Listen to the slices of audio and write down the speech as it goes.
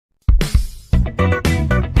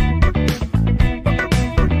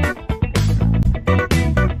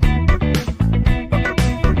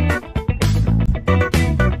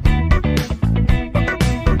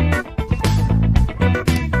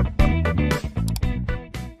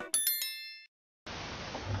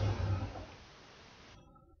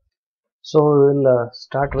So we will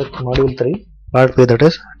start with module 3, part B, that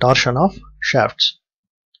is torsion of shafts.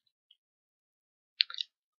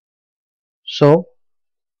 So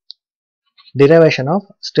derivation of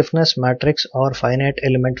stiffness matrix or finite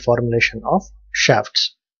element formulation of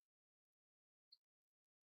shafts.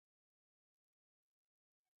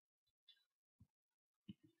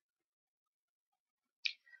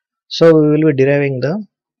 So we will be deriving the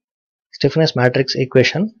stiffness matrix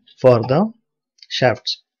equation for the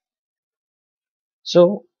shafts.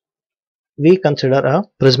 So we consider a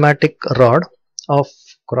prismatic rod of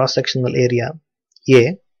cross-sectional area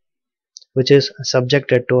A, which is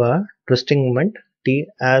subjected to a twisting moment T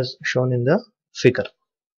as shown in the figure.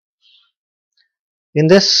 In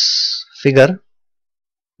this figure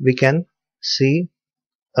we can see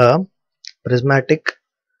a prismatic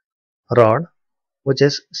rod which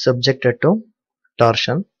is subjected to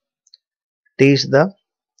torsion. T is the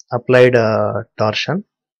applied torsion.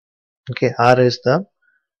 Okay,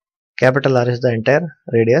 capital R is the entire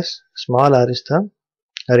radius, small r is the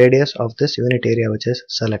radius of this unit area which is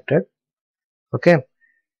selected. Okay,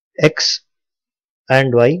 X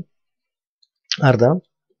and Y are the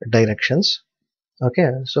directions. Okay,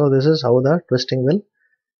 so this is how the twisting will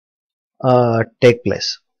take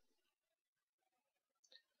place.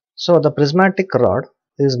 So the prismatic rod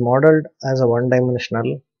is modeled as a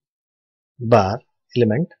one-dimensional bar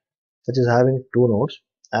element which is having two nodes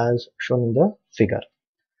as shown in the figure.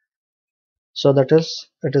 So that is,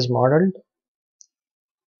 it is modeled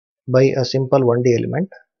by a simple 1D element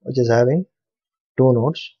which is having two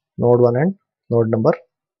nodes, node 1 and node number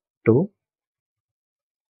 2.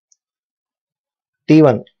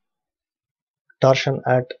 T1 torsion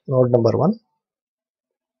at node number 1,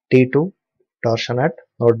 T2 torsion at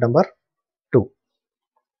node number 2.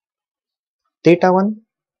 Theta 1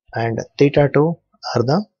 and theta 2 are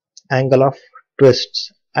the angle of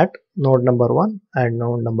twists at node number 1 and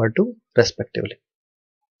node number 2 respectively.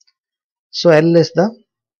 So L is the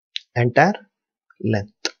entire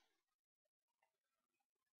length.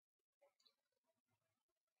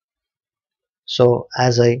 So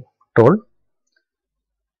as I told,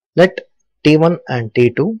 let T1 and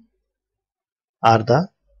T2 are the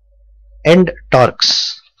end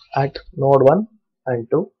torques at node 1 and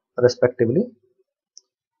 2 respectively.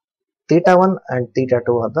 Theta 1 and theta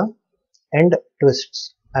 2 are the end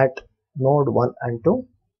twists at node 1 and 2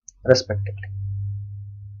 respectively.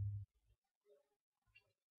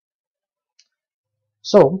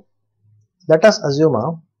 So let us assume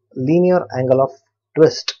a linear angle of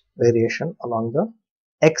twist variation along the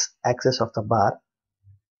x-axis of the bar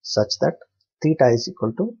such that theta is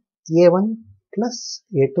equal to a1 plus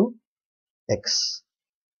a2 x.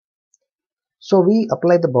 So we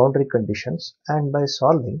apply the boundary conditions and by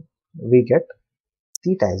solving we get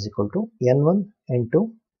theta is equal to n1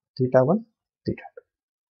 n2 theta 1 theta 2,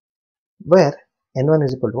 where n1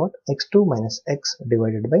 is equal to what? x2 minus x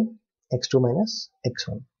divided by x2 minus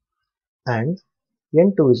x1, and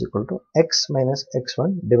n2 is equal to x minus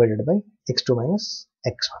x1 divided by x2 minus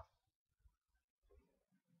x1.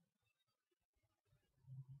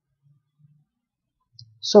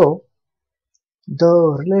 So the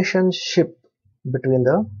relationship between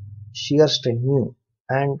the shear strain mu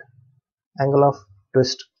and angle of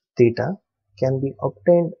twist theta can be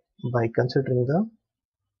obtained by considering the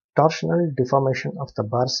torsional deformation of the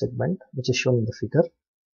bar segment which is shown in the figure.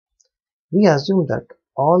 We assume that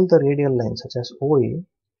all the radial lines such as OA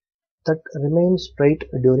that remain straight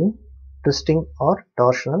during twisting or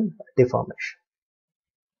torsional deformation.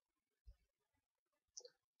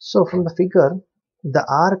 So from the figure, the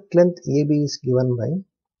arc length AB is given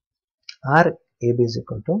by arc AB is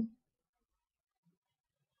equal to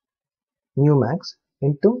mu max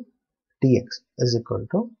into dx is equal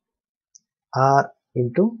to r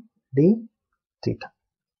into d theta.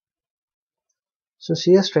 So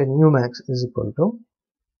shear strain mu max is equal to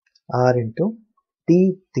r into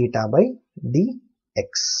d theta by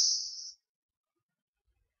dx.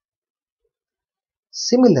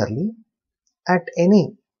 Similarly, at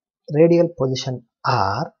any radial position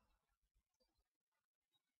r,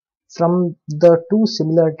 from the two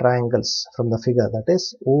similar triangles from the figure, that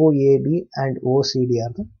is OAB and OCD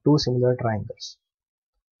are the two similar triangles.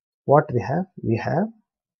 What we have? We have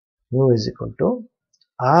mu is equal to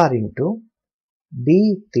r into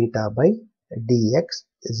d theta by dx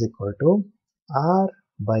is equal to r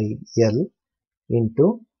by L into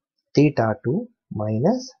theta 2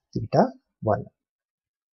 minus theta 1.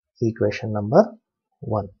 Equation number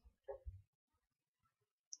 1.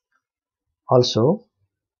 Also,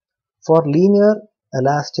 for linear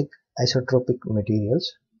elastic isotropic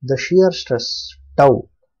materials, the shear stress tau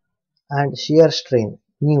and shear strain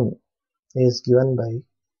nu is given by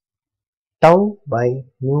tau by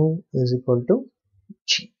nu is equal to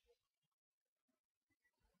g.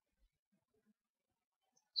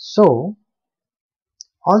 So,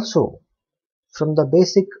 also from the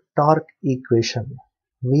basic torque equation,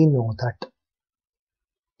 we know that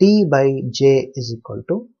T by J is equal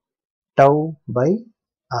to tau by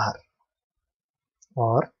R,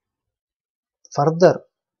 or further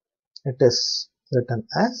it is written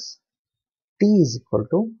as T is equal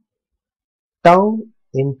to tau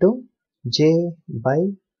into J by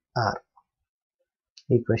R.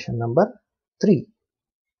 Equation number 3.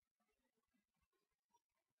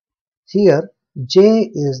 Here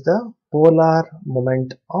J is the polar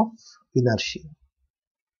moment of inertia.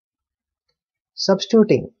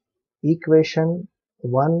 Substituting equation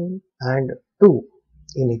 1 and 2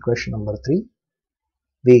 in equation number 3,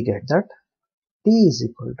 we get that T is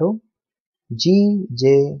equal to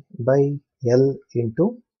Gj by L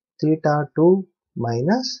into theta 2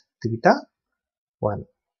 minus theta 1.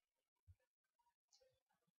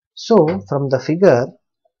 So from the figure,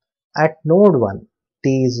 at node 1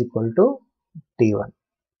 T is equal to T1.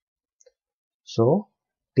 So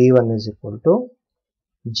T1 is equal to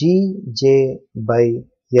Gj by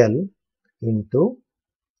L into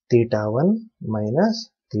theta 1 minus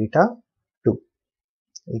theta 2.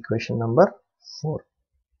 Equation number 4.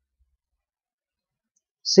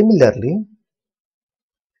 Similarly,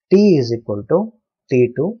 T is equal to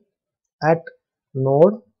T2 at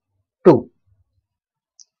node 2.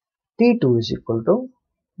 T2 is equal to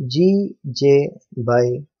Gj by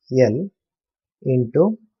L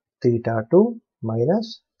into theta 2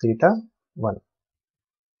 minus theta 1.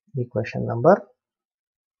 Equation number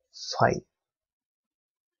 5.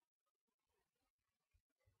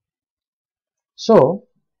 So,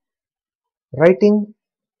 writing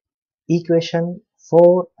equation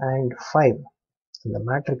 4 and 5 in the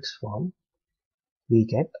matrix form, we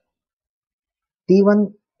get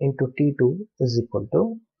T1 into T2 is equal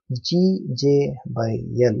to Gj by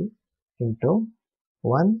L into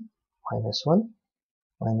 1 minus 1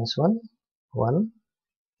 minus 1 1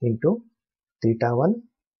 into theta 1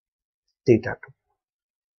 theta 2.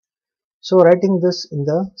 So writing this in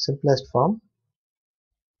the simplest form,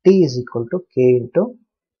 T is equal to K into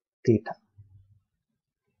theta.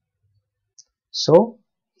 So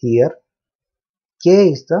here K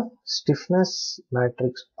is the stiffness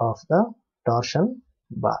matrix of the torsion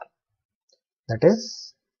bar. That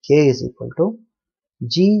is, K is equal to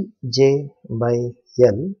Gj by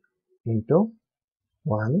L into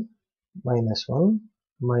 1 minus 1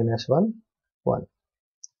 minus 1 1.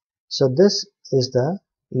 So this is the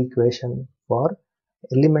equation for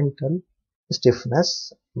elemental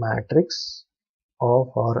stiffness matrix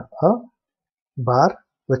of or a bar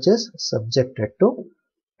which is subjected to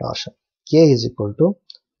torsion. K is equal to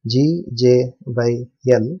Gj by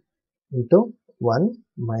L into 1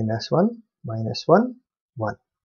 minus 1 minus 1 1.